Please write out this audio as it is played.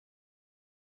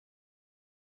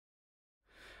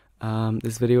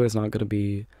This video is not going to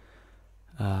be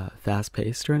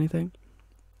fast-paced or anything.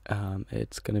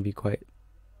 It's going to be quite,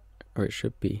 or it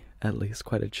should be at least,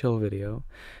 quite a chill video.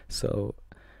 So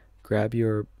grab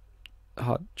your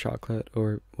hot chocolate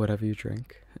or whatever you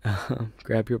drink,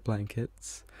 grab your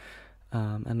blankets,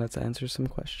 and let's answer some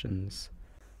questions.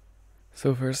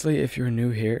 So firstly, if you're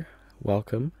new here,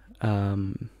 welcome.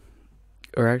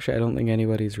 Or actually, I don't think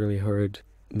anybody's really heard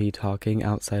me talking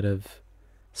outside of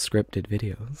scripted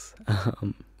videos.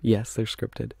 Yes, they're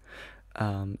scripted.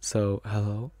 So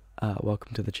hello,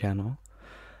 welcome to the channel.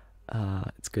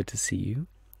 It's good to see you.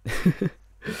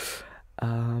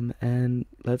 And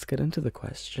let's get into the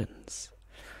questions.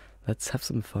 Let's have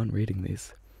some fun reading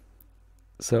these.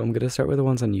 So I'm gonna start with the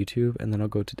ones on YouTube, and then I'll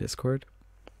go to Discord.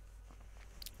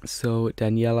 So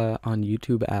Daniela on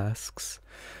YouTube asks,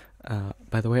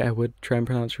 by the way, I would try and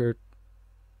pronounce your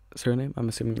surname. I'm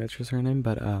assuming that's your surname,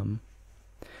 but I'm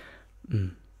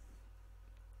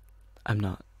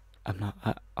not.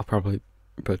 I'll probably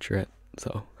butcher it,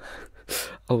 so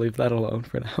I'll leave that alone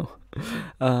for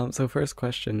now. So first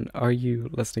question, are you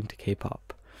listening to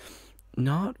K-pop?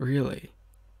 Not really.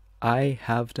 I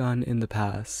have done in the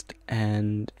past,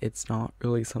 and it's not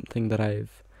really something that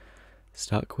I've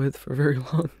stuck with for very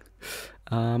long.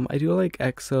 I do like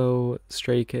EXO,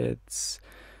 Stray Kids,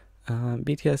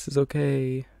 BTS is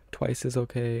okay, Twice is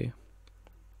okay.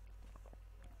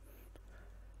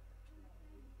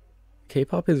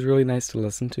 K-pop is really nice to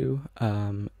listen to.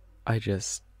 I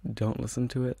just don't listen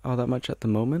to it all that much at the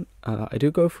moment. I do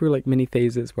go through like mini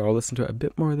phases where I'll listen to it a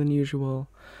bit more than usual,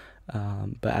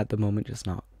 but at the moment just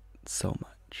not so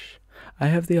much. I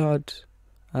have the odd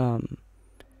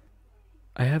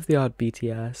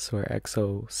BTS or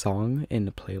EXO song in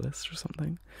a playlist or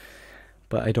something,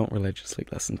 but I don't religiously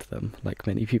listen to them like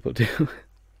many people do.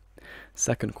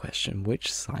 Second question,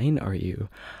 which sign are you?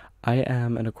 I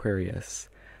am an Aquarius.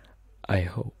 I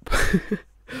hope.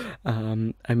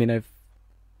 I mean,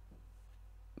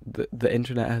 the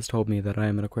internet has told me that I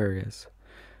am an Aquarius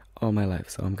all my life,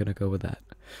 so I'm gonna go with that.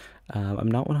 I'm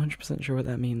not 100% sure what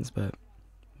that means, but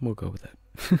we'll go with it.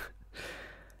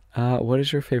 What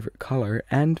is your favorite color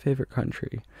and favorite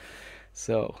country?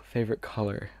 So, favorite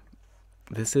color.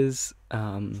 This is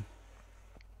kind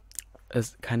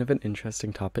of an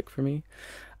interesting topic for me.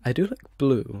 I do like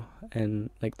blue, and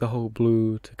like the whole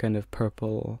blue to kind of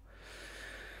purple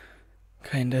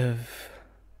kind of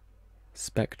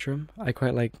spectrum. I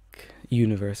quite like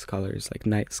universe colors, like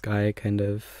night sky kind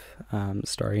of,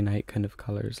 starry night kind of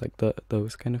colors. Like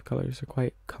those kind of colors are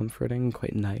quite comforting,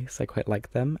 quite nice. I quite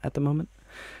like them at the moment.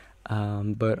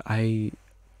 But I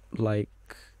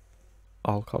like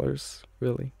all colors,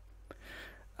 really.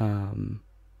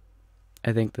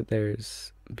 I think that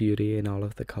there's beauty in all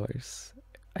of the colors.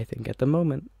 I think at the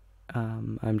moment,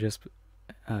 I'm just,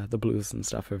 the blues and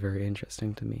stuff are very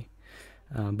interesting to me.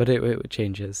 But it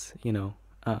changes, you know.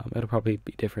 It'll probably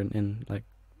be different in like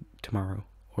tomorrow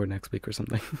or next week or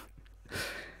something.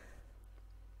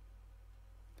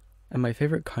 And my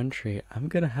favorite country, I'm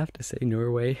gonna have to say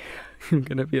Norway. I'm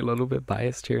gonna be a little bit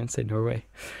biased here and say Norway.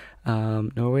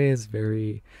 Norway is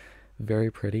very,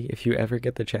 very pretty. If you ever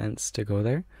get the chance to go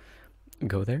there,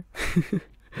 go there.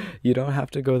 You don't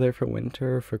have to go there for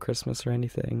winter or for Christmas or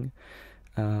anything.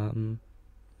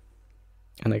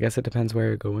 And I guess it depends where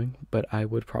you're going, but I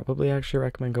would probably actually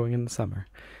recommend going in the summer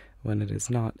when it is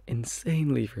not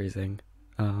insanely freezing.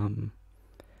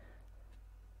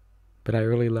 But I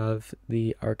really love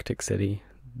the Arctic city,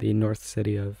 the North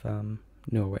City of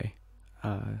Norway,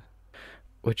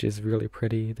 which is really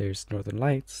pretty. There's northern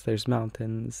lights, there's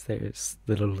mountains, there's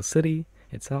the little city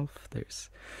itself.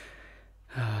 There's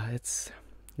it's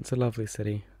a lovely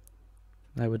city.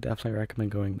 I would definitely recommend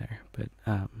going there. But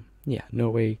yeah,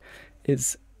 Norway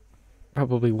is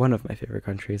probably one of my favorite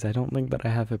countries. I don't think that I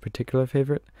have a particular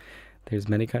favorite. There's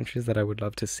many countries that I would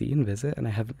love to see and visit, and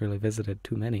I haven't really visited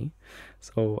too many.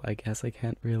 So I guess I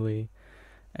can't really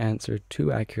answer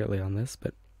too accurately on this,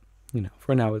 but you know,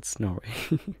 for now it's Norway.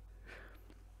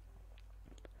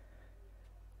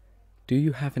 Do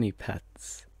you have any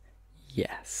pets?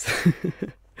 Yes.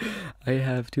 I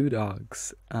have 2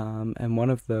 dogs, and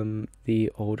one of them, the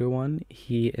older one,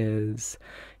 he's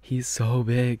so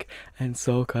big and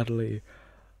so cuddly.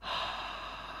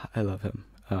 I love him.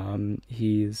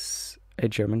 He's a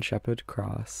German Shepherd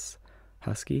cross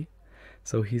husky,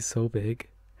 so he's so big,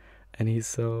 and he's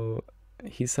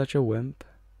such a wimp,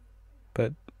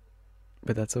 but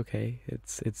that's okay.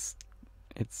 It's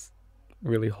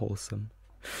really wholesome.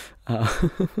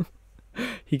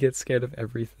 He gets scared of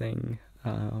everything.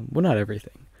 Well, not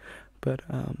everything, but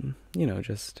you know,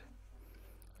 just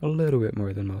a little bit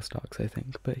more than most dogs, I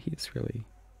think. But he's really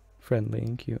friendly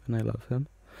and cute, and I love him.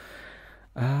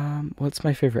 What's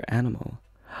my favorite animal?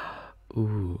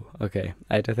 Ooh, okay.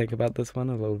 I had to think about this one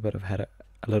a little bit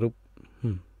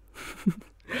hmm,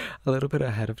 a little bit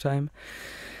ahead of time.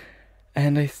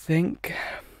 And I think,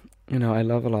 I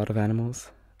love a lot of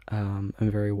animals. I'm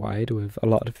very wide with a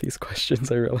lot of these questions,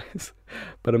 I realize.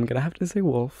 But I'm gonna have to say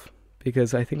wolf,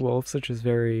 because I think wolves are just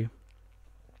they're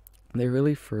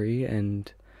really free,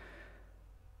 and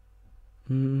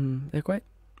they're quite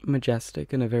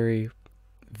majestic in a very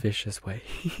vicious way.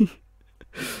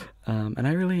 And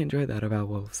I really enjoy that about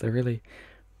wolves. They're really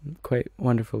quite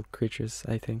wonderful creatures,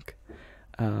 I think.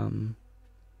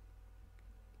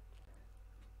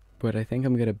 But I think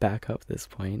I'm going to back up this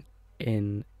point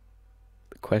in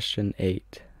question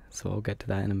 8. So I'll get to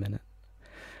that in a minute.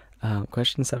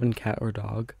 Question 7, cat or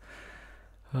dog?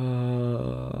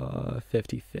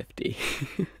 50-50.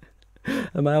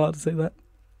 Am I allowed to say that?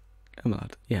 I'm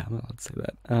allowed to say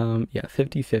that.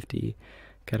 50-50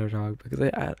 cat or dog, because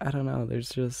I don't know,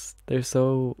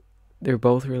 they're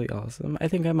both really awesome. I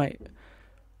think I might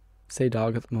say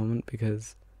dog at the moment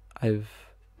because I've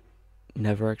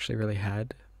never actually really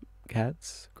had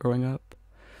cats growing up.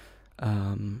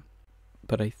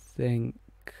 But I think,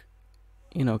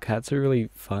 cats are really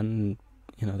fun,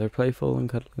 they're playful and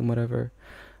cuddly and whatever.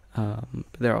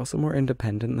 But they're also more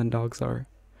independent than dogs are.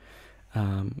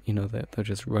 They'll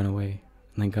just run away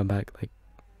and then come back like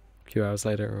a few hours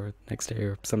later or next day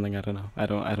or something. I don't know. I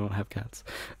don't have cats.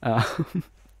 But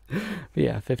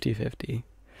yeah, 50-50.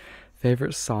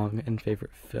 Favorite song and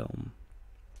favorite film.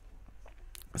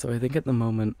 So I think at the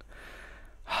moment,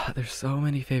 there's so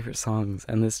many favorite songs,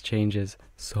 and this changes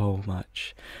so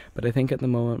much. But I think at the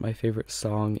moment my favorite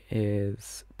song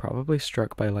is probably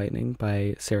Struck by Lightning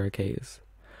by Sarah Kayes.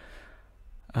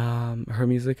 Her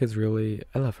music is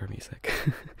I love her music.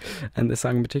 And the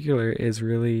song in particular is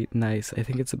really nice. I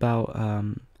think it's about,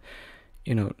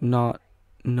 not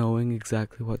knowing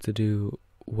exactly what to do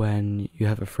when you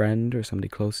have a friend or somebody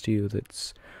close to you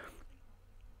that's,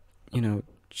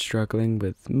 struggling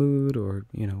with mood or,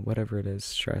 whatever it is,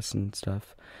 stress and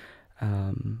stuff.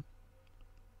 And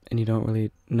you don't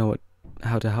really know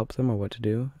how to help them or what to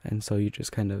do. And so you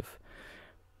just kind of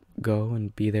go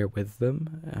and be there with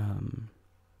them.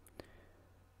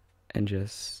 And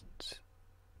just,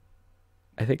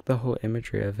 I think the whole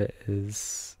imagery of it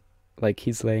is like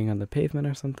he's laying on the pavement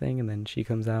or something, and then she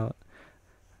comes out.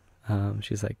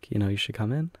 She's like, you should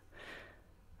come in.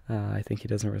 I think he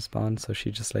doesn't respond, so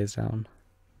she just lays down.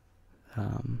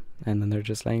 And then they're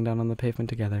just laying down on the pavement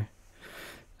together.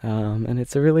 And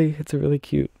it's a really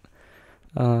cute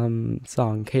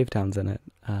song. Cave Town's in it.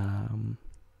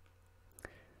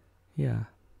 Yeah.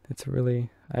 It's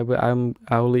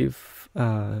I'll leave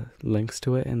links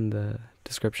to it in the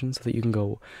description so that you can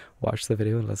go watch the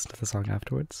video and listen to the song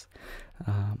afterwards.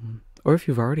 Or if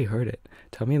you've already heard it,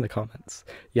 tell me in the comments.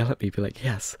 Yell at me, be like,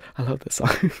 yes, I love this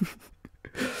song.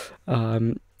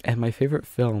 And my favorite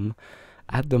film,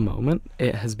 at the moment,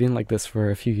 it has been like this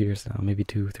for a few years now, maybe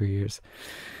 2-3 years.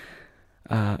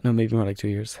 No, maybe more like 2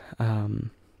 years.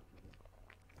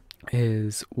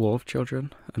 Is Wolf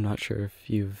Children. I'm not sure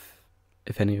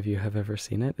if any of you have ever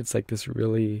seen it. It's like this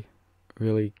really,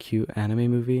 really cute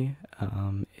anime movie.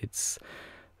 It's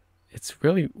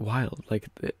really wild. Like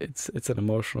it's an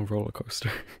emotional roller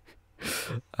coaster.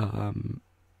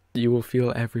 You will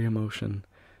feel every emotion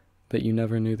that you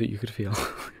never knew that you could feel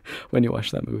when you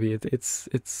watch that movie. It's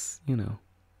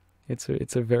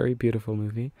a very beautiful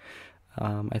movie.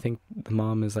 I think the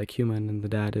mom is like human and the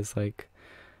dad is like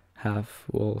half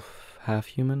wolf, half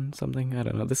human, something. I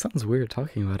don't know. This sounds weird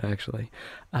talking about it, actually.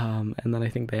 And then I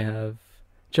think they have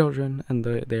children, and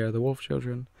they are the wolf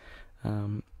children.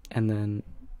 And then,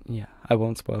 yeah, I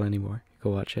won't spoil anymore.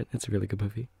 Go watch it. It's a really good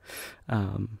movie.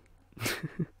 But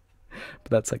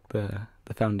that's like the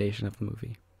foundation of the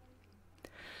movie.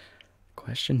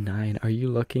 Question 9. Are you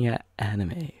looking at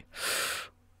anime?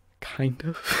 Kind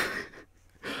of.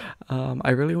 I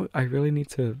really need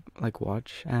to like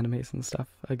watch animes and stuff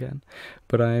again,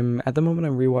 but at the moment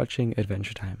I'm rewatching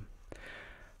Adventure Time.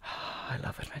 I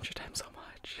love Adventure Time so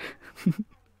much.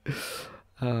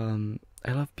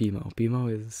 I love BMO. BMO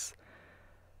is,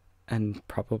 and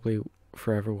probably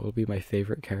forever will be, my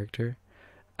favorite character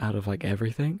out of like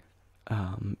everything.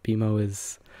 BMO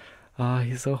is,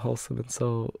 he's so wholesome and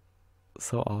so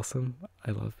awesome.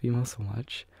 I love BMO so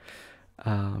much.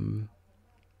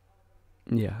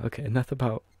 Yeah, okay, enough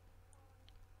about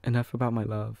my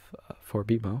love for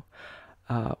BMO.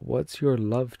 What's your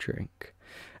love drink?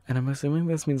 And I'm assuming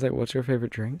this means like, what's your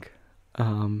favorite drink?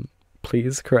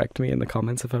 Please correct me in the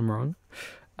comments if I'm wrong.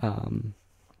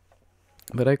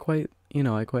 But I quite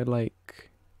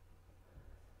like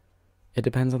it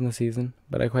depends on the season,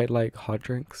 but I quite like hot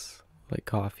drinks, like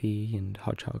coffee and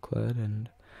hot chocolate and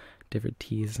different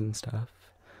teas and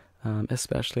stuff,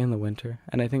 especially in the winter.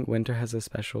 And I think winter has a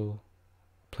special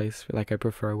place. Like I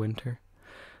prefer winter,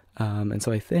 and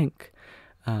so I think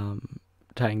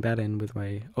tying that in with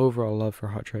my overall love for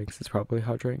hot drinks, it's probably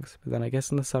hot drinks. But then I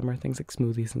guess in the summer, things like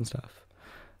smoothies and stuff.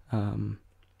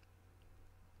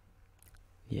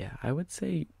 Yeah, I would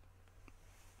say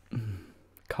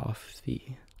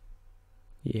coffee.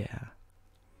 Yeah,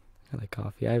 I like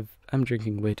coffee. I'm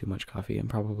drinking way too much coffee. I'm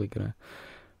probably gonna,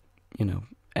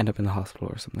 end up in the hospital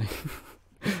or something.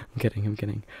 I'm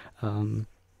kidding. All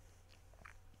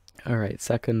right,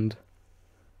 second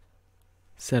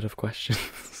set of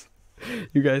questions.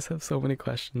 You guys have so many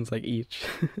questions, like each.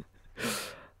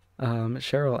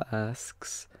 Cheryl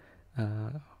asks,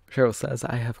 Cheryl says,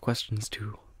 I have questions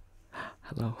too.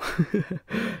 Hello.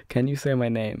 Can you say my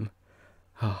name?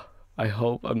 Oh, I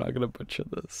hope I'm not gonna butcher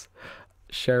this.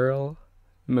 Cheryl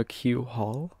McHugh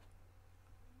Hall?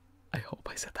 I hope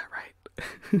I said that right.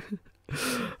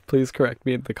 Please correct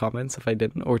me in the comments if I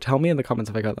didn't, or tell me in the comments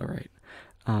if I got that right.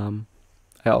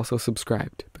 I also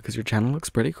subscribed because your channel looks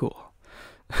pretty cool.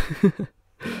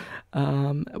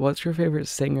 What's your favorite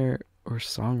singer or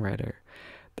songwriter?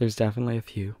 There's definitely a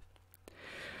few.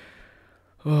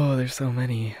 Oh, there's so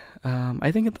many.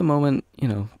 I think at the moment,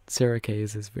 Sarah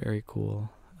Kayes is very cool.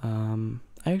 I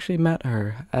actually met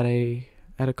her at a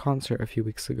concert a few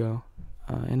weeks ago,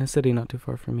 in a city not too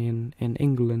far from me in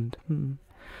England.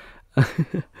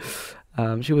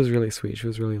 She was really sweet. She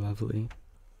was really lovely.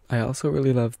 I also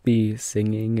really love the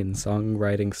singing and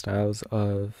songwriting styles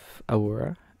of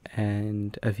Aurora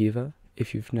and Aviva.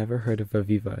 If you've never heard of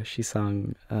Aviva, she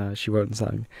wrote and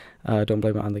sung Don't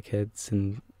Blame It on the Kids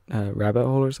and Rabbit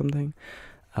Hole or something.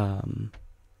 Her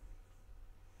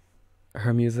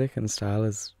music and style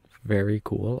is very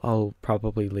cool. I'll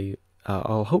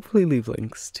hopefully leave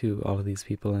links to all of these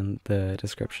people in the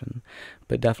description,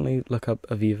 but definitely look up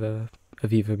Aviva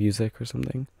music or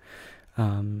something.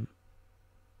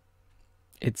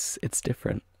 It's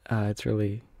different.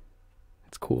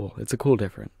 It's cool. It's a cool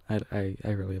different. I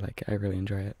really like it. I really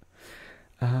enjoy it.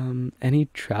 Any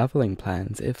traveling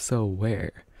plans? If so,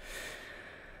 where?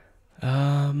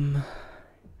 I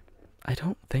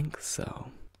don't think so.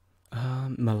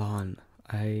 Milan.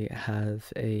 I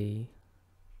have a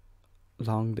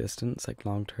long distance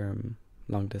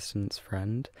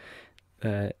friend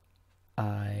that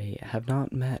I have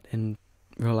not met in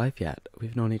real life yet.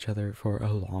 We've known each other for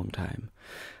a long time.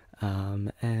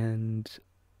 And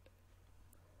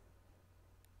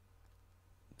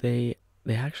they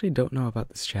actually don't know about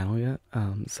this channel yet.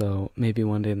 So maybe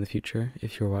one day in the future,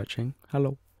 if you're watching,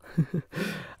 hello.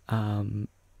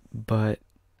 But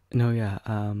no, yeah,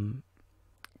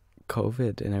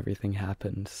 COVID and everything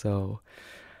happened, so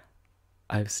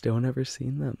I've still never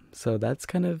seen them. So that's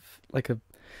kind of like a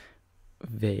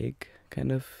vague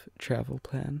kind of travel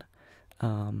plan.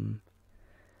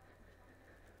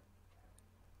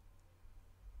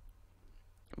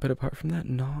 But apart from that,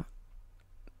 not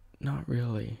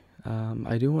really.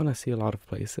 I do want to see a lot of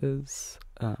places.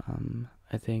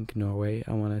 I think Norway.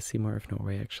 I want to see more of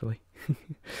Norway, actually.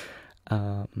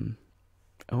 I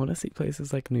want to see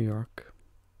places like New York.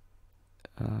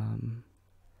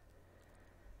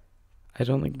 I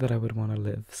don't think that I would want to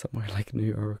live somewhere like New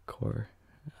York or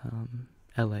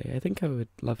LA. I think I would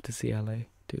love to see LA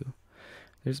too.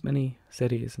 There's many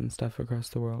cities and stuff across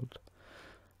the world.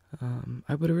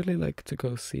 I would really like to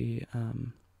go see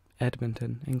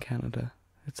Edmonton in Canada.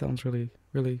 It sounds really,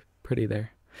 really pretty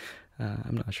there.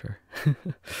 I'm not sure.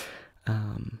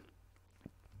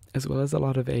 As well as a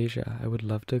lot of Asia. I would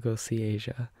love to go see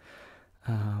Asia.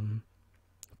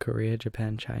 Korea,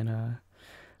 Japan, China,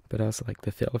 but also like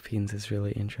the Philippines is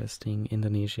really interesting.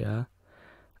 Indonesia.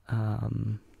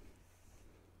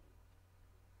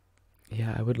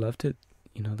 Yeah, I would love to,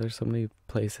 there's so many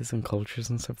places and cultures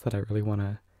and stuff that I really want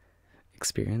to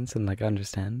experience and like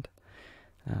understand.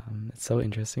 It's so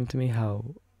interesting to me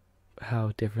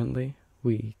how differently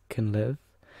we can live,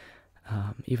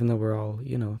 even though we're all,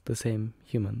 the same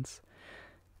humans.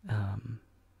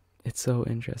 It's so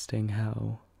interesting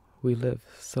how we live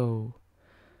so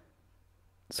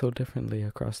differently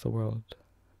across the world,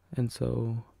 and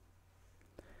so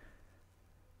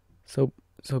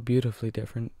beautifully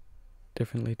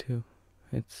differently too.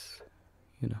 It's,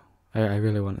 I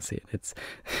really want to see it. It's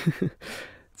it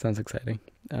sounds exciting.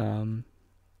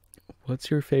 What's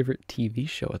your favorite TV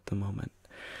show at the moment?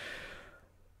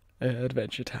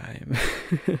 Adventure Time.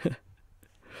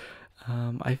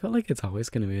 I feel like it's always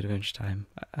going to be Adventure Time.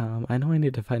 I know I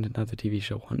need to find another TV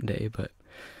show one day, but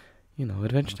you know,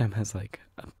 Adventure Time has like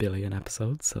 1 billion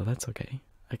episodes, so that's okay.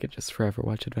 I could just forever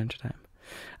watch Adventure Time.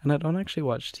 And I don't actually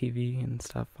watch TV and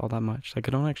stuff all that much. Like,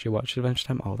 I don't actually watch Adventure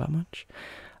Time all that much.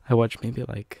 I watch maybe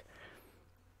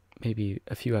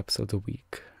a few episodes a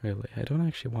week, really. I don't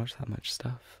actually watch that much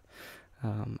stuff.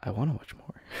 I want to watch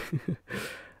more.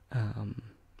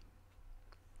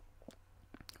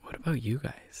 What about you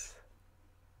guys?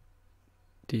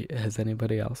 Has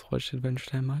anybody else watched Adventure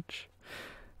Time much?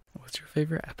 What's your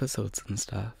favorite episodes and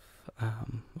stuff?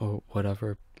 Or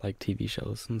whatever, like TV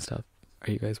shows and stuff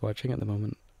are you guys watching at the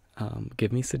moment?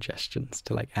 Give me suggestions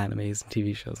to like animes and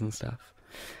TV shows and stuff.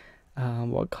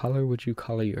 What color would you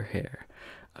color your hair?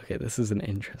 Okay, this is an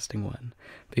interesting one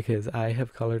because I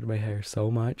have colored my hair so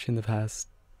much in the past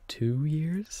 2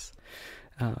 years.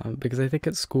 Because I think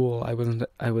at school I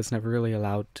was never really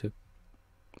allowed to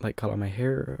like color my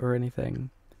hair or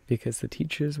anything because the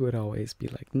teachers would always be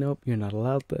like, nope, you're not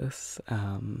allowed this.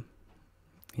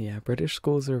 Yeah, British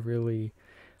schools are really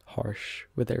harsh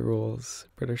with their rules.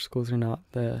 British schools are not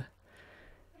the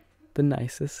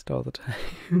nicest all the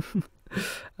time.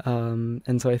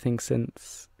 And so I think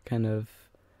since kind of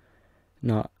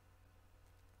not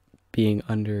being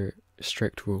under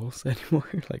strict rules anymore,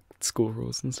 like school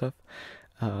rules and stuff,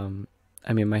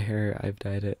 I mean, my hair, I've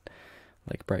dyed it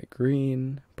like bright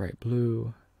green, bright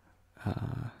blue.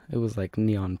 It was like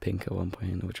neon pink at one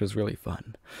point, which was really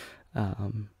fun.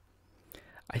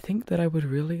 I think that I would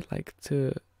really like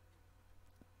to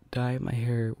dye my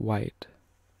hair white,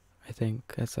 I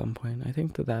think, at some point. I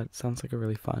think that sounds like a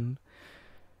really fun,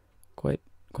 quite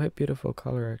beautiful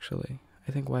color, actually.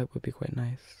 I think white would be quite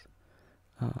nice.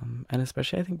 And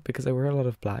especially, I think, because I wear a lot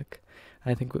of black,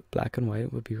 I think with black and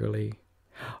white would be really...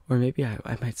 Or maybe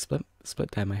I might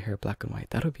split dye my hair black and white.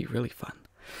 That would be really fun.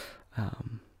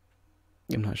 I'm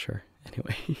not sure.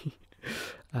 Anyway.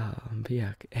 But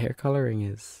yeah, hair coloring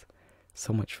is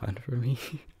so much fun for me.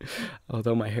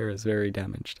 Although my hair is very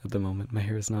damaged at the moment. My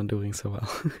hair is not doing so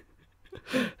well.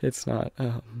 It's not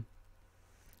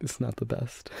the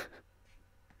best.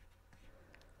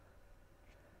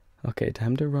 Okay,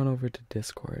 time to run over to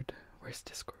Discord. Where's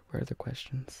Discord? Where are the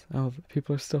questions? Oh,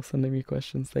 people are still sending me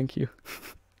questions. Thank you.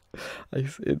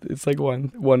 It's like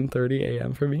 1:30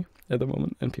 a.m. for me at the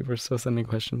moment, and people are still sending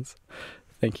questions.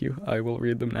 Thank you. I will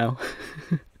read them now.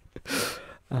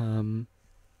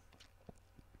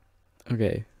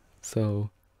 Okay, so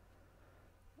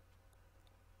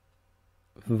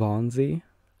Vonzi.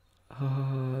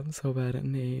 Oh, I'm so bad at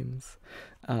names.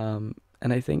 And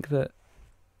I think that...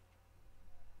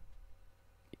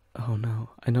 Oh no,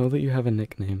 I know that you have a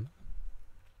nickname.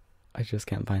 I just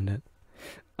can't find it.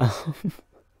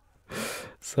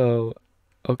 So,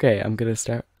 okay, I'm gonna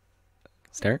start?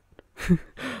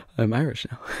 I'm Irish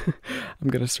now. I'm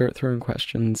gonna start throwing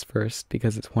questions first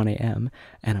because it's 1 a.m.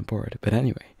 and I'm bored. But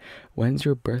anyway, when's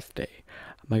your birthday?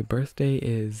 My birthday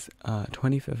is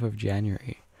 25th of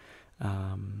January.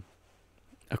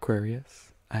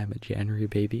 Aquarius. I'm a January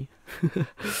baby.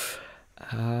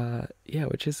 Yeah,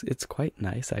 it's quite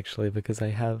nice actually because I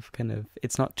have kind of,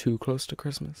 it's not too close to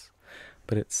Christmas,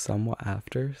 but it's somewhat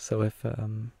after. So if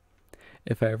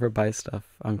I ever buy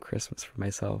stuff on Christmas for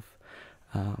myself,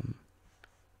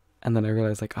 and then I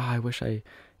realize like, oh, I wish I,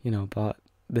 bought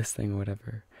this thing or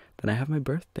whatever, then I have my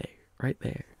birthday right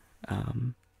there.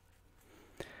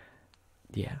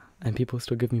 Yeah, and people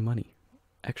still give me money,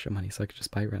 extra money, so I could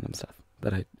just buy random stuff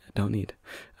that I don't need.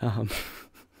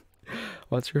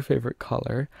 What's your favorite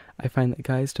color? I find that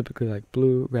guys typically like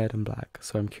blue, red, and black,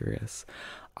 so I'm curious.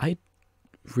 I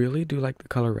really do like the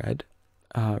color red.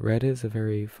 Red is a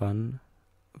very fun,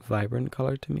 vibrant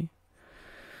color to me.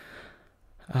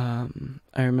 I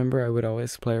remember I would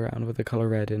always play around with the color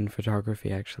red in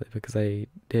photography, actually, because I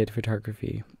did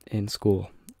photography in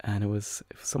school, and it was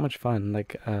so much fun,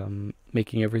 like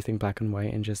making everything black and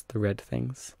white and just the red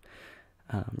things.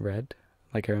 Red.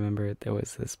 Like, I remember there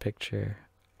was this picture...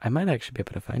 I might actually be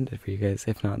able to find it for you guys.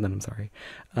 If not, then I'm sorry.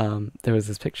 There was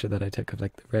this picture that I took of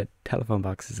like the red telephone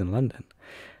boxes in London.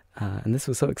 And this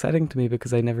was so exciting to me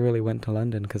because I never really went to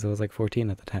London because I was like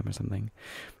 14 at the time or something.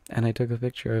 And I took a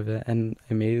picture of it and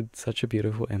I made such a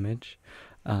beautiful image.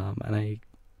 And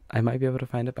I might be able to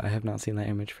find it, but I have not seen that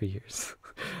image for years.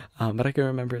 But I can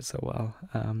remember it so well.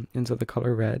 And so the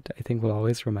color red, I think, will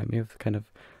always remind me of kind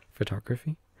of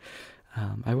photography.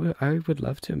 I would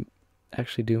love to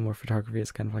actually do more photography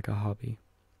as kind of like a hobby.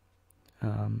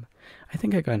 I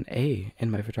think I got an A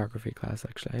in my photography class,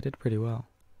 actually. I did pretty well.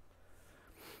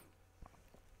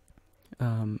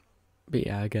 But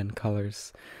yeah, again,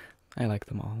 colors, I like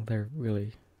them all. They're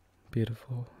really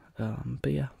beautiful.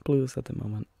 But yeah, blues at the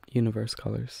moment. Universe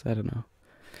colors, I don't know.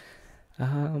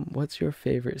 What's your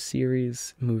favorite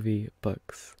series, movie,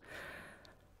 books?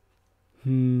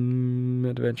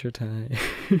 Adventure Time.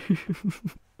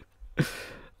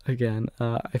 Again,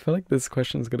 I feel like this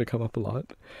question is gonna come up a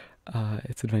lot.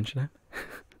 It's Adventure Time.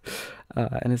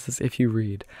 And it says if you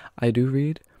read. I do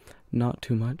read, not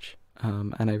too much.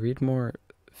 And I read more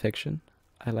fiction.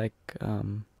 I like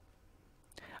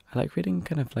reading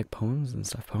kind of like poems and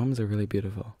stuff. Poems are really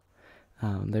beautiful.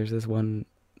 There's this one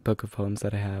book of poems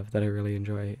that I have that I really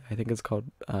enjoy. I think it's called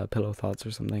Pillow Thoughts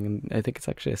or something, and I think it's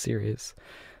actually a series.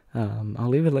 I'll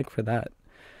leave a link for that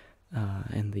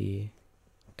in the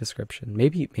description.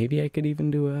 Maybe I could even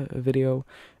do a video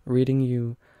reading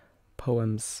you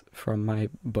poems from my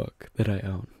book that I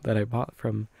own, that I bought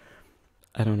from,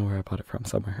 I don't know where I bought it from,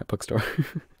 somewhere, a bookstore.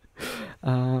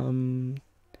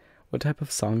 What type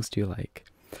of songs do you like?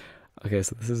 Okay,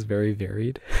 so this is very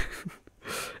varied.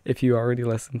 If you already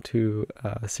listened to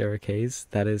Sarah Kay's,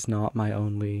 that is not my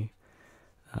only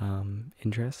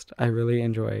interest. I really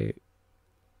enjoy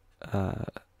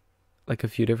like a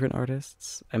few different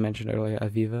artists. I mentioned earlier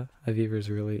Aviva. Aviva is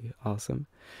really awesome.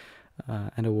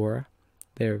 And Aurora.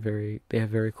 They have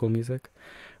very cool music.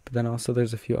 But then also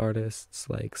there's a few artists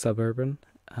like Suburban,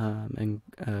 and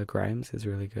Grimes is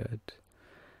really good.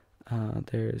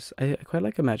 I quite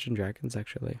like Imagine Dragons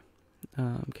actually.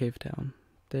 Cave Town.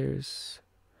 It's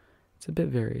a bit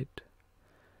varied.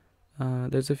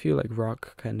 There's a few like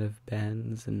rock kind of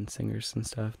bands and singers and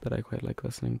stuff that I quite like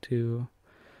listening to.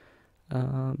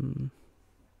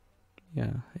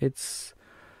 Yeah, it's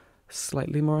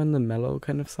slightly more on the mellow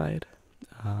kind of side.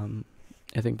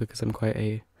 I think because I'm quite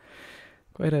a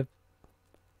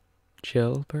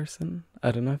chill person.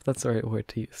 I don't know if that's the right word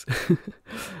to use.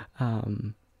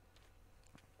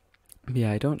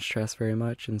 Yeah, I don't stress very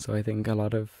much, and so I think a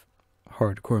lot of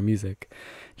hardcore music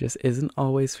just isn't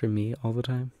always for me all the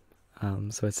time.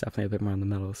 So it's definitely a bit more on the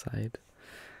mellow side.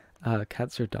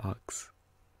 Cats or dogs?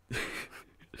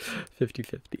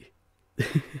 50-50.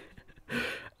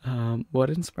 What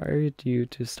inspired you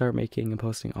to start making and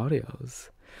posting audios?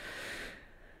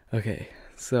 Okay,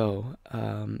 so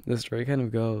the story kind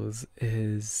of goes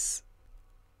is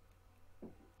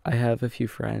I have a few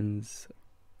friends.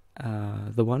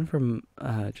 The one from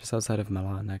just outside of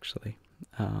Milan actually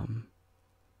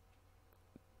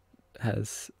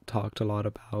has talked a lot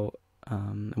about,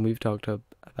 and we've talked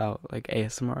about like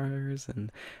ASMRs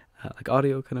and like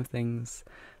audio kind of things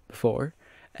before,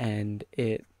 and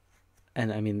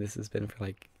I mean this has been for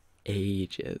like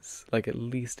ages, like at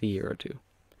least a year or two,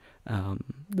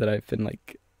 that I've been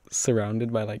like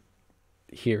surrounded by like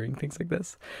hearing things like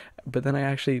this. But then I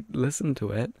actually listened to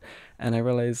it and I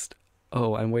realized,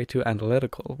 oh, I'm way too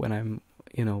analytical when I'm,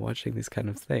 watching these kind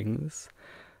of things.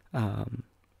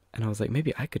 And I was like,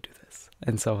 maybe I could do this.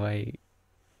 And so I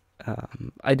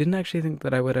didn't actually think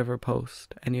that I would ever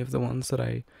post any of the ones that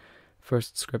I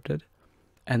first scripted.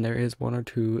 And there is one or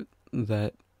two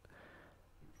that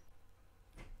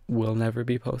will never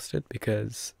be posted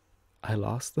because I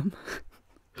lost them.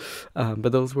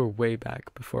 But those were way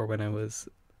back before when I was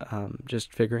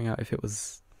just figuring out if it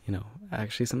was,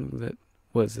 actually something that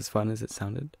was as fun as it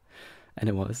sounded. And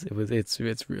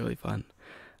it's really fun.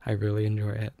 I really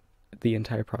enjoy it. The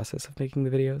entire process of making the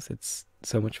videos, it's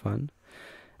so much fun.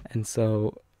 And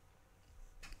so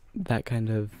that kind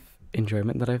of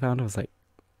enjoyment that I found, I was like,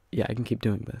 yeah, I can keep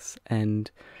doing this.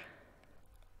 And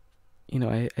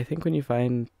I think when you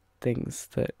find things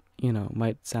that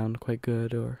might sound quite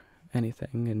good or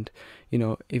anything, and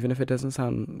even if it doesn't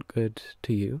sound good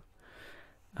to you,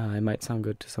 it might sound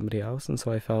good to somebody else. And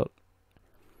so I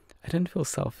didn't feel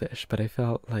selfish, but I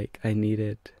felt like I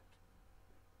needed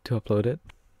to upload it.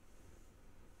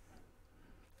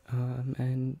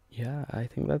 And yeah, I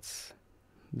think that's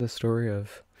the story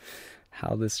of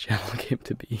how this channel came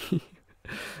to be.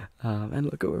 And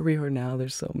look at where we are now.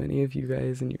 There's so many of you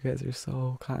guys, and you guys are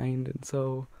so kind and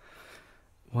so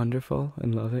wonderful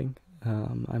and loving.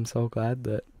 I'm so glad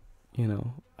that,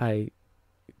 I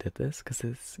did this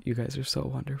because you guys are so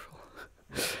wonderful.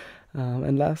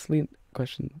 And lastly,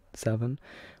 question 7,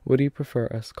 what do you prefer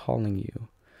us calling you?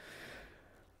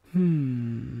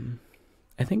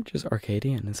 I think just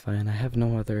Arcadian is fine. I have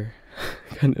no other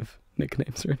kind of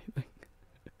nicknames or anything.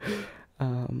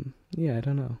 Yeah, I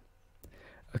don't know.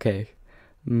 Okay,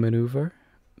 maneuver.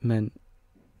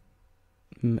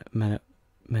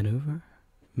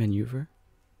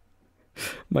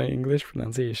 My English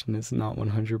pronunciation is not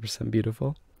 100%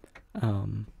 beautiful.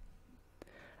 I'm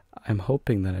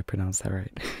hoping that I pronounced that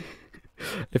right.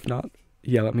 If not,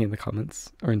 yell at me in the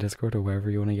comments or in Discord or wherever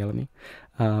you want to yell at me.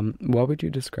 What would you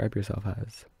describe yourself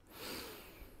as?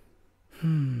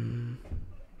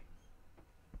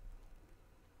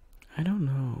 I don't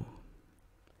know.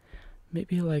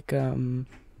 Maybe like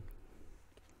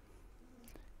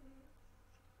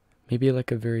maybe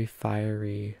like a very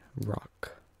fiery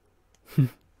rock.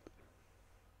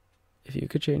 If you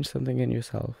could change something in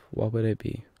yourself, what would it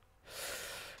be?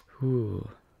 Ooh.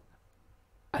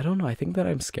 I don't know. I think that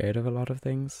I'm scared of a lot of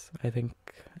things. I think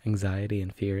anxiety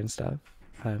and fear and stuff.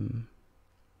 I'm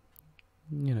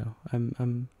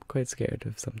I'm quite scared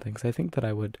of some things. I think that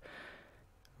I would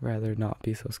rather not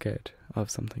be so scared of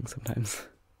something sometimes.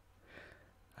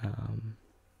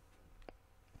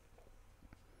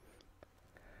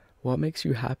 What makes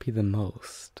you happy the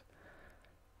most?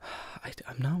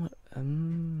 I'm not.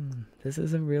 This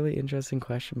is a really interesting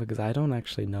question because I don't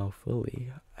actually know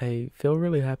fully. I feel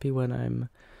really happy when I'm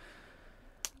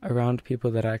around people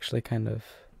that actually kind of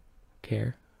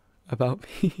care about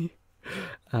me.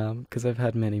 Because I've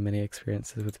had many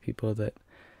experiences with people that,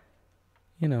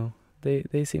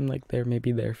 they seem like they're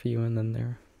maybe there for you, and then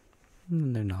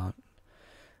they're not.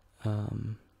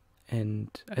 And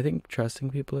I think trusting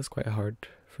people is quite hard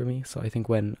for me. So I think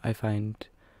when I find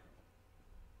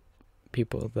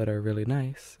people that are really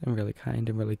nice and really kind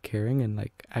and really caring and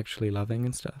like actually loving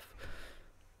and stuff,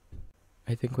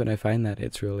 I think when I find that,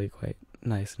 it's really quite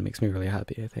nice and makes me really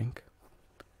happy, I think.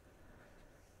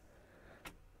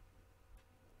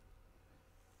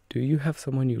 Do you have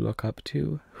someone you look up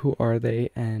to? Who are they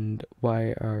and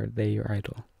why are they your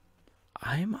idol?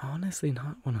 I'm honestly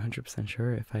not 100%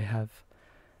 sure if I have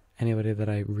anybody that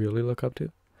I really look up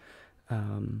to.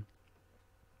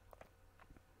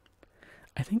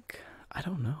 I think, I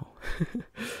don't know.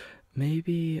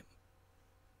 Maybe,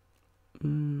 I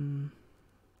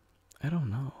don't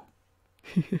know.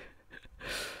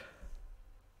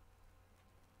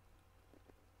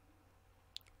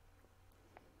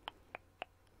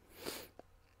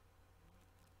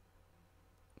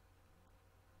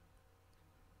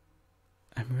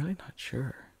 I'm really not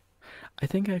sure. I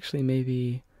think actually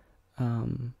maybe,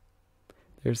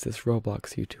 there's this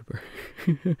Roblox YouTuber,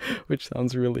 which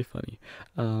sounds really funny.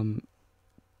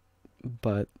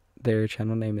 But their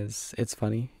channel name is It's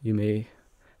Funny. You may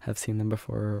have seen them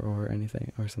before or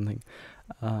anything or something.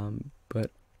 But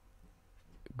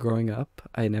growing up,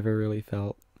 I never really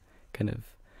felt kind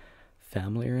of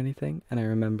family or anything. And I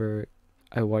remember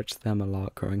I watched them a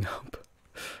lot growing up.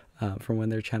 From when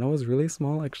their channel was really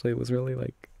small. Actually, it was really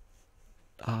like,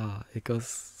 it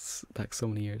goes back so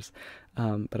many years.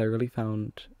 But I really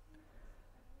found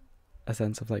a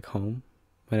sense of like home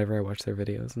whenever I watch their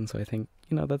videos. And so I think,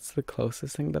 that's the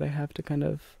closest thing that I have to kind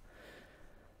of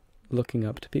looking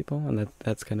up to people. And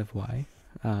that's kind of why.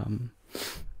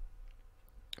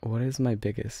 What is my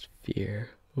biggest fear?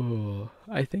 Oh,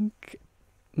 I think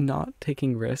not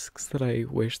taking risks that I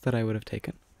wish that I would have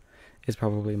taken is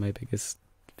probably my biggest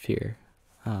fear.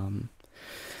 I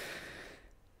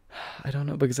don't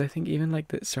know, because I think even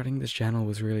like starting this channel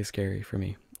was really scary for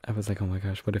me. I was like, oh my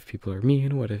gosh, what if people are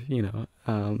mean? What if,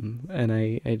 and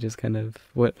I just kind of,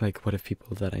 what if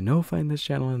people that I know find this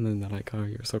channel and then they're like, oh,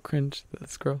 you're so cringe,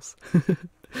 that's gross.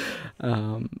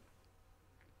 And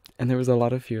there was a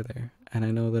lot of fear there. And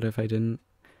I know that if I didn't,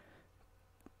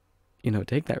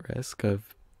 take that risk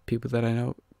of people that I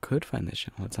know could find this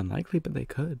channel, it's unlikely, but they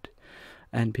could.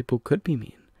 And people could be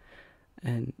mean.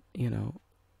 And,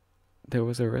 there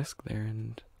was a risk there,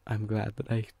 and I'm glad that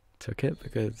I took it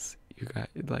because you guys,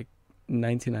 like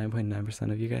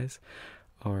 99.9% of you guys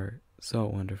are so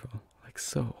wonderful. Like,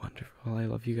 so wonderful. I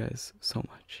love you guys so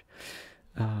much.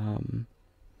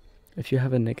 If you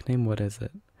have a nickname, what is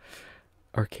it?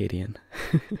 Arcadian.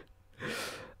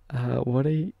 What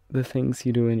are the things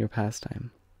you do in your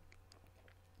pastime?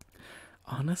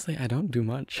 Honestly, I don't do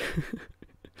much.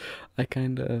 I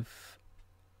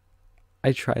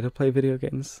try to play video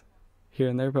games here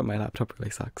and there, but my laptop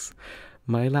really sucks.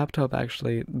 My laptop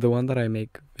actually, the one that I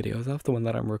make videos off, the one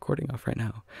that I'm recording off right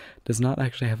now, does not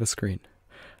actually have a screen.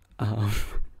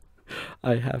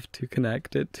 I have to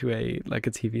connect it to a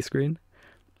TV screen.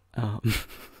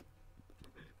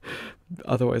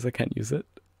 Otherwise I can't use it.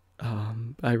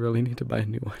 I really need to buy a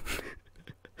new one.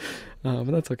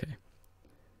 But that's okay.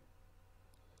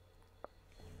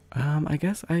 I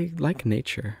guess I like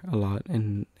nature a lot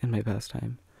in my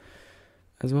pastime,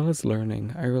 as well as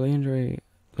learning. I really enjoy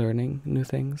learning new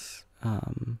things.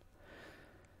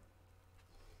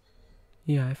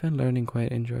 Yeah, I find learning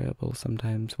quite enjoyable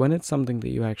sometimes. When it's something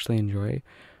that you actually enjoy,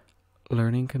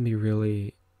 learning can be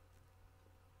really,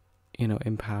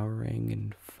 empowering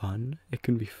and fun. It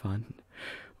can be fun.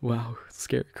 Wow,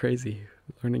 scary, crazy.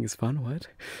 Learning is fun, what?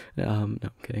 No, I'm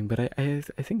kidding. But I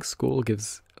think school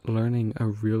gives learning a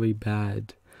really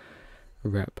bad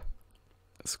rep.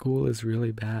 school is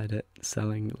really bad at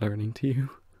selling learning to you.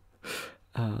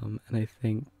 And I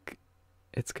think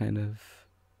it's kind of,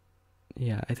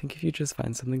 yeah, I think if you just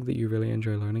find something that you really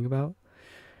enjoy learning about,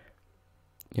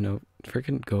 you know,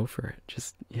 freaking go for it.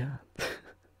 Just, yeah.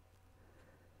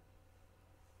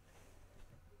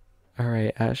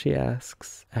 Alright, Ashi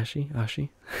asks, Ashi?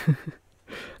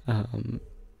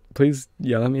 Please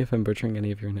yell at me if I'm butchering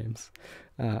any of your names.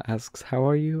 Asks, how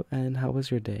are you and how was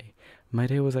your day? My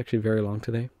day was actually very long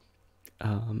today.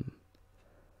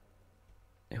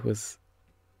 It was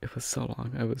so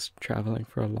long. I was traveling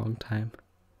for a long time.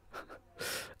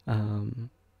 And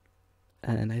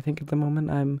I think at the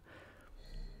moment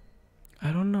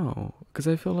I don't know, because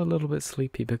I feel a little bit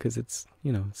sleepy because it's,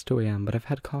 it's 2 a.m., but I've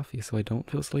had coffee, so I don't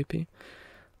feel sleepy.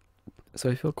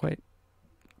 So I feel quite,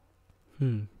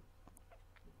 the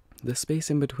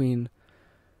space in between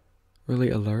really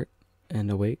alert and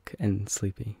awake and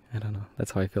sleepy. I don't know.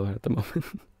 That's how I feel at the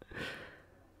moment.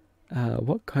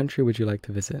 What country would you like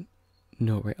to visit?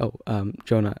 Norway. Oh,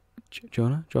 Jonah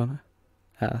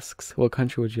asks, what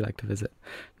country would you like to visit?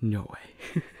 Norway.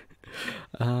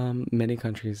 Many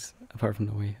countries apart from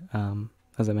Norway.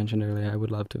 As I mentioned earlier, I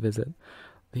would love to visit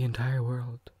the entire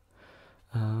world.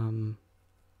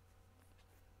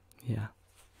 Yeah.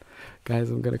 Guys,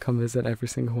 I'm gonna come visit every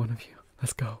single one of you.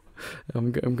 Let's go.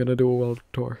 I'm gonna do a world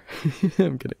tour.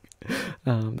 I'm kidding.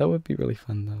 That would be really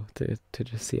fun though, to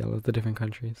just see all of the different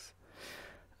countries.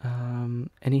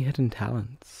 Any hidden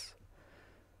talents?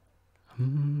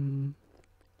 I'm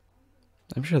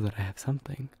sure that I have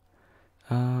something.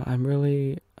 I'm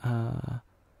really, I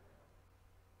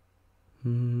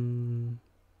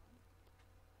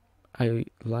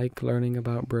like learning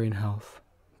about brain health.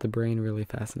 The brain really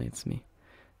fascinates me.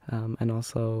 And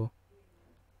also,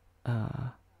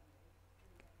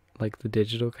 like the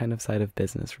digital kind of side of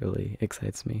business really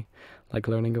excites me. Like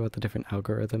learning about the different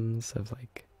algorithms of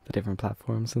like the different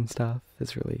platforms and stuff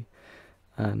is really,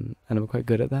 and I'm quite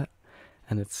good at that.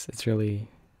 And it's really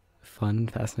fun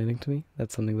and fascinating to me.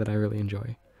 That's something that I really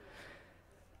enjoy.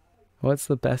 What's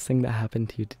the best thing that happened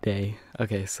to you today?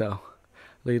 Okay, so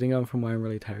leading on from why I'm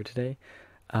really tired today.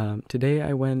 Today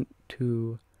I went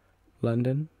to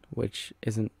London, which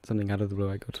isn't something out of the blue.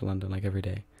 I go to London like every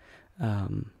day.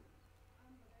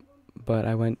 But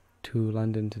I went to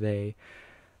London today,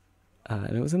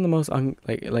 and it was in the most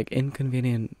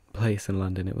inconvenient place in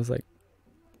London. It was like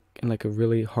in like a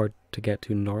really hard to get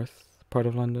to north part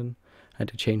of London. I had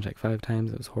to change like 5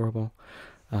 times. It was horrible.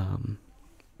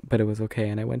 But it was okay.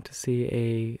 And I went to see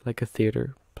a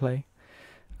theater play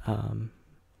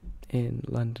in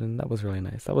London. That was really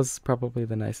nice. That was probably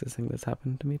the nicest thing that's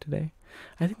happened to me today.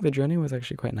 I think the journey was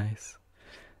actually quite nice.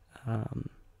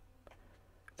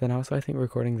 Then also I think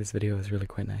recording this video is really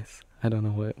quite nice. I don't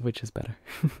know which is better.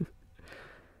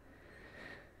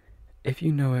 If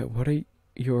you know it, what are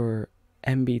your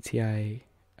MBTI?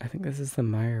 I think this is the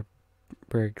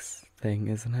Myers-Briggs thing,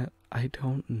 isn't it? I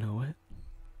don't know it.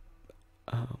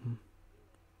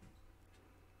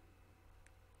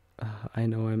 I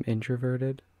know I'm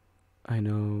introverted. I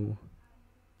know,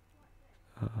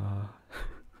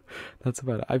 that's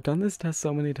about it. I've done this test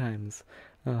so many times.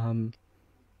 And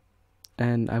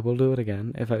I will do it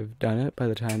again. If I've done it by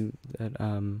the time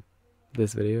that,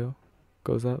 this video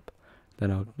goes up, then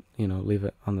I'll, leave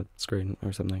it on the screen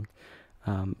or something.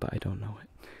 But I don't know it.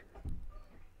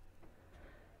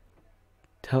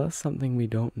 Tell us something we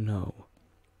don't know.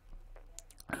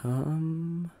 I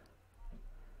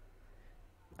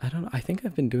don't know. I think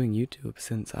I've been doing YouTube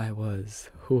since I was,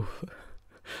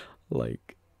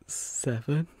 like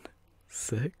 7,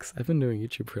 6. I've been doing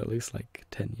YouTube for at least like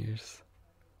 10 years.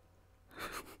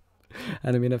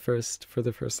 And I mean, for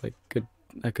the first like good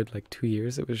 2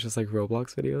 years, it was just like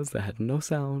Roblox videos that had no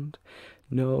sound.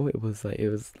 No, it was like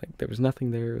there was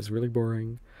nothing there. It was really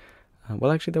boring.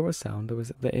 Well, actually, there was sound. There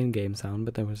was the in-game sound,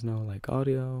 but there was no like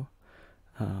audio.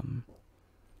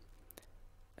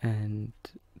 And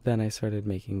then I started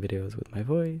making videos with my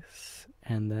voice,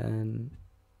 and then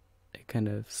it kind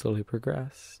of slowly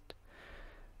progressed.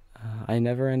 I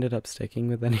never ended up sticking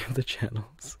with any of the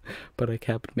channels, but I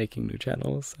kept making new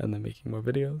channels, and then making more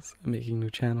videos, and making new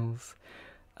channels,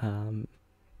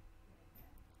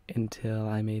 until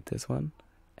I made this one,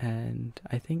 and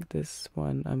I think this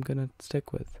one I'm gonna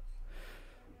stick with.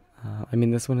 I mean,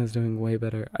 this one is doing way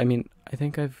better. I mean, I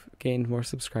think I've gained more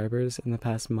subscribers in the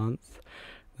past month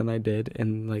than I did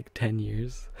in like 10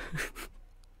 years,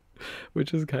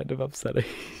 which is kind of upsetting.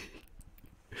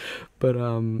 But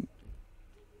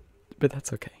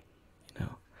that's okay.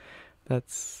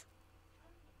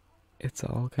 It's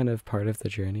all kind of part of the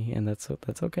journey, and that's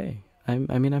okay.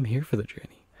 I'm here for the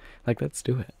journey. Like, let's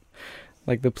do it.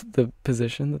 Like the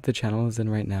position that the channel is in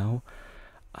right now,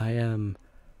 I am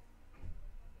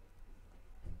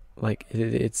like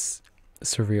it's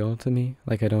surreal to me.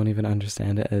 Like I don't even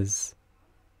understand it as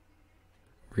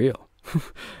real.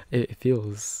 It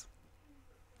feels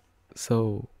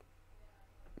so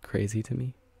crazy to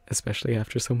me, especially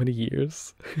after so many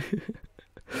years.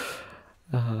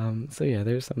 So yeah,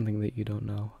 there's something that you don't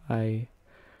know. I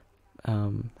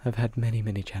have had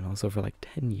many channels over like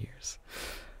 10 years.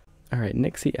 Alright,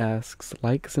 Nixie asks,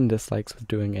 likes and dislikes with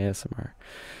doing ASMR.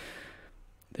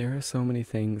 There are so many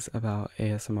things about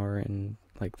ASMR and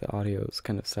like the audios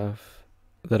kind of stuff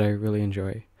that I really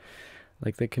enjoy.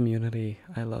 Like the community,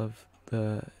 I love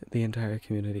the entire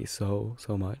community so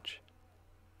much.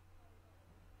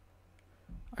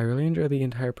 I really enjoy the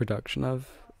entire production of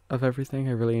everything.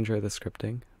 I really enjoy the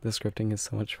scripting. The scripting is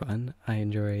so much fun. I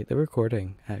enjoy the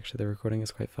recording. Actually, the recording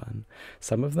is quite fun.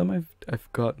 Some of them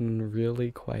I've gotten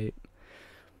really quite,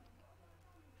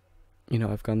 you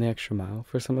know, I've gone the extra mile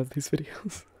for some of these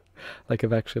videos. Like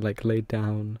I've actually like laid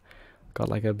down, got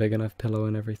like a big enough pillow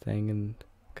and everything, and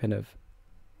kind of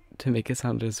to make it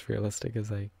sound as realistic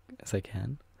as I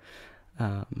can.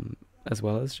 As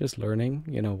well as just learning,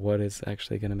 you know, what is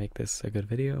actually going to make this a good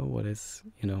video, what is,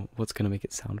 you know, what's going to make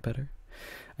it sound better.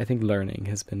 I think learning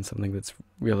has been something that's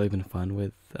really been fun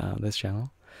with this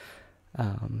channel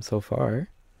so far.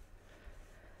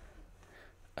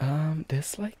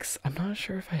 Dislikes, I'm not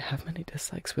sure if I have many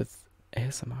dislikes with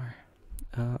ASMR.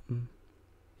 I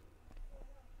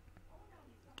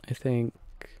think,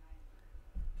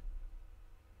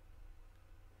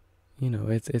 you know,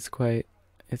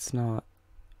 it's not,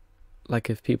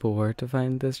 like if people were to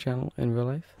find this channel in real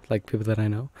life, like people that I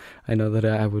know that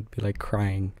I would be like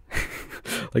crying,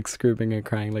 like screaming and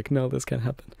crying, like no, this can't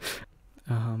happen.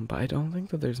 But I don't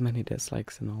think that there's many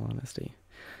dislikes in all honesty.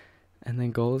 And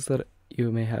then goals that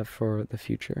you may have for the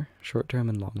future, short term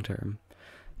and long term.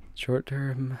 Short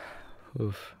term,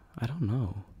 oof, I don't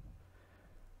know.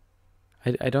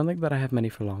 I don't think that I have many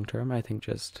for long term. I think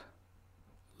just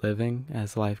living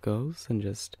as life goes and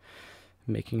just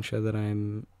making sure that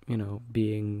I'm, you know,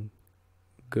 being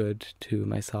good to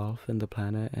myself and the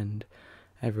planet and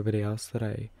everybody else that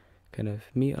I kind of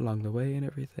meet along the way and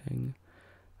everything.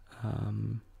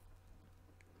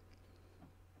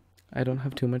 I don't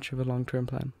have too much of a long-term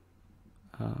plan.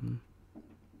 And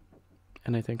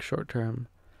I think short-term,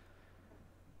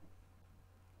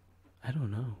 I don't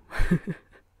know.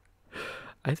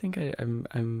 I think I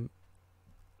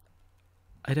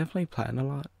definitely plan a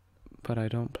lot, but I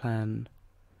don't plan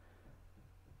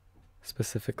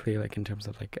specifically like in terms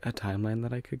of like a timeline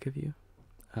that I could give you.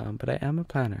 But I am a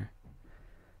planner.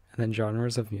 And then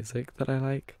genres of music that I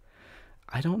like.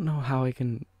 I don't know how I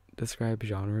can describe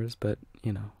genres, but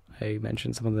you know, I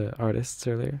mentioned some of the artists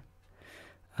earlier.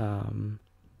 And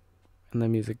the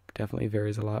music definitely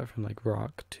varies a lot from like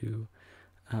rock to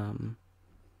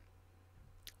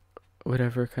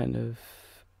whatever kind of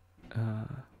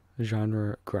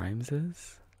genre Grimes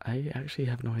is. I actually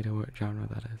have no idea what genre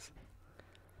that is.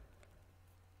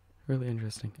 Really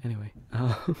interesting. Anyway,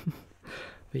 but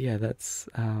yeah, that's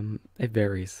it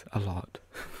varies a lot.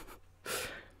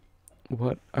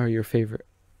 What are your favorite?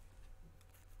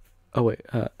 Oh wait,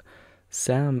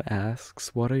 Sam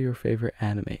asks, what are your favorite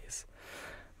animes?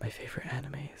 My favorite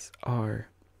animes are,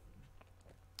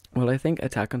 well, I think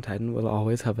Attack on Titan will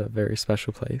always have a very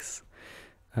special place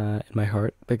in my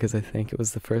heart, because I think it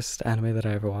was the first anime that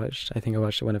I ever watched. I think I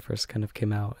watched it when it first kind of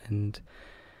came out, and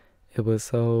it was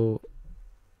so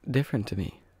different to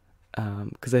me,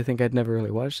 because I think I'd never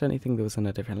really watched anything that was in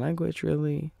a different language,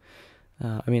 really.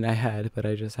 I mean, I had, but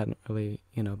I just hadn't really,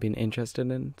 you know, been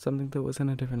interested in something that was in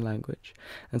a different language.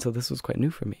 And so this was quite new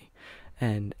for me.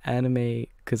 And anime,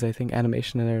 because I think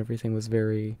animation and everything was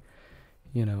very,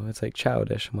 you know, it's like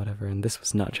childish and whatever. And this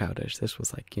was not childish. This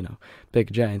was like, you know,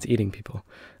 big giants eating people.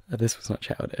 This was not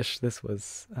childish. This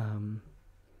was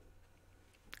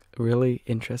really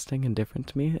interesting and different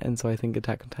to me. And so I think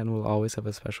Attack on Titan will always have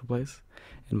a special place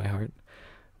in my heart.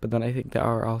 But then I think there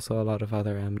are also a lot of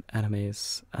other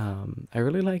animes. I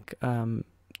really like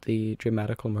the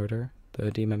Dramatical Murder,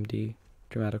 the DMMD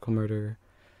Dramatical Murder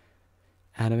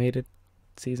animated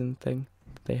season thing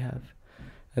that they have,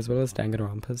 as well as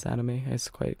Danganronpa's anime. It's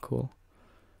quite cool.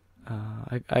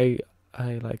 I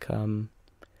like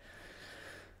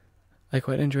I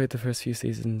quite enjoyed the first few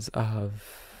seasons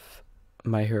of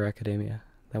My Hero Academia.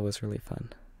 That was really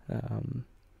fun.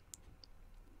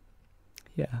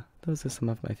 Yeah, those are some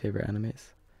of my favorite animes.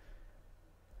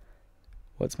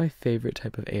 What's my favorite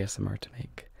type of ASMR to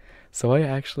make? So I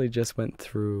actually just went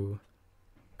through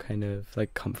kind of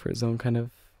like comfort zone kind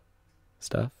of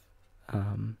stuff.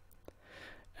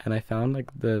 And I found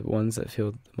like the ones that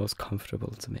feel the most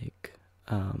comfortable to make,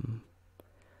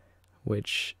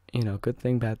 which, you know, good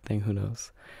thing, bad thing, who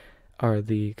knows, are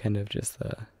the kind of just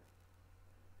the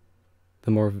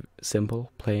more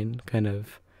simple, plain kind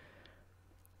of,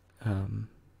 you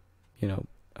know,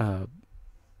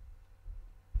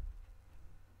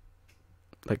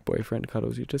 like boyfriend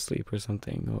cuddles you to sleep or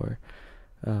something, or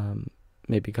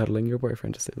maybe cuddling your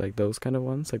boyfriend to sleep, like those kind of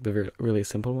ones, like the really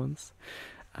simple ones.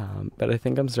 But I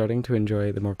think I'm starting to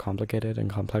enjoy the more complicated and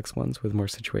complex ones with more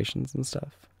situations and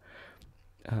stuff.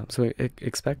 So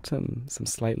expect some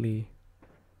slightly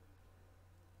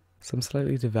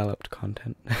developed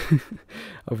content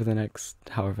over the next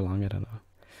however long, I don't know.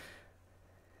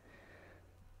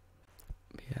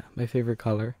 But yeah, my favorite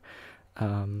color,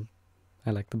 I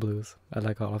like the blues. I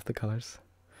like all of the colors.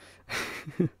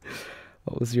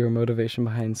 What was your motivation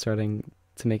behind starting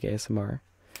to make ASMR?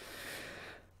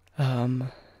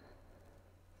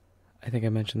 I think I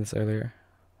mentioned this earlier.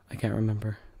 I can't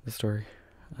remember the story.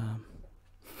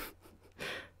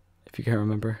 If you can't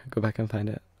remember, go back and find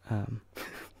it.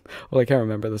 Well, I can't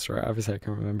remember the story. Obviously, I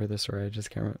can't remember the story. I just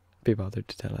can't be bothered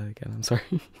to tell it again. I'm sorry.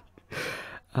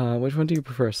 Which one do you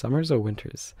prefer, summers or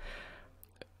winters?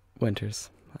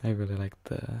 Winters. I really like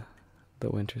the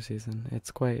winter season. It's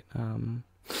quite, I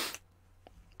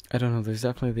don't know, there's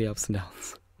definitely the ups and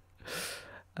downs.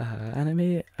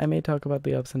 And I may talk about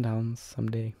the ups and downs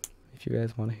someday, if you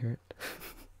guys want to hear it.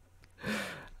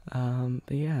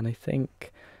 But yeah, and I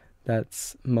think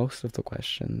that's most of the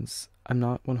questions. I'm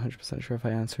not 100% sure if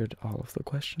I answered all of the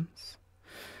questions.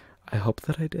 I hope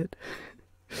that I did.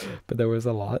 But there was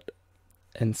a lot.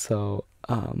 And so,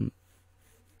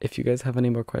 if you guys have any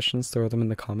more questions, throw them in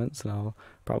the comments and I'll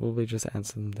probably just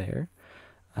answer them there.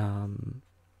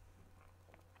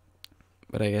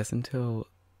 But I guess until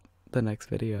the next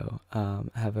video,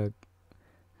 have a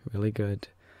really good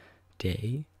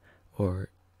day or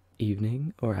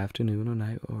evening or afternoon or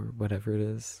night or whatever it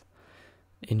is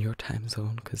in your time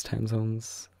zone, because time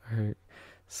zones are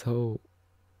so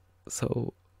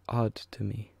odd to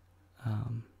me.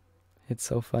 It's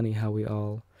so funny how we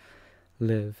all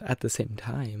live at the same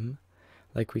time.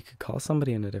 Like, we could call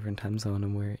somebody in a different time zone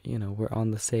and we're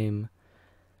on the same,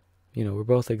 we're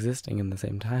both existing in the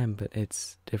same time, but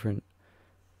it's different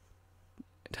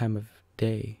time of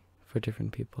day for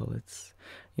different people. It's,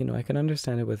 I can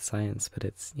understand it with science, but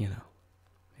it's,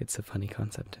 it's a funny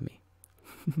concept to me.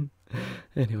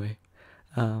 Anyway,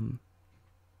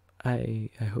 I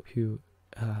hope you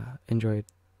enjoyed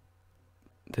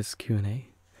this Q&A.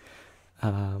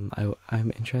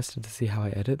 I'm interested to see how I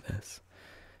edit this,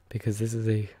 because this is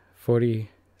a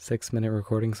 46-minute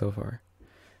recording so far.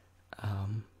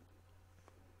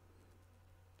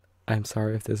 I'm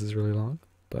sorry if this is really long,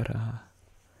 but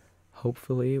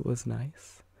hopefully it was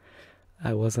nice.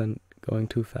 I wasn't going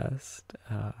too fast.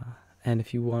 And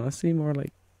if you want to see more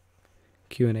like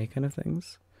Q&A kind of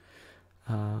things,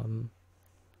 then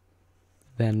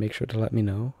make sure to let me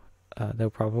know.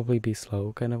 There'll probably be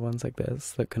slow kind of ones like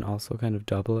this that can also kind of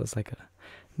double as like a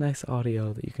nice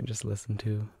audio that you can just listen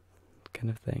to kind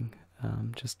of thing.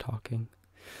 Just talking.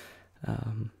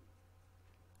 But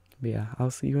yeah,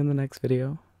 I'll see you in the next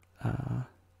video.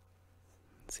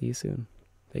 See you soon.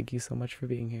 Thank you so much for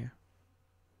being here.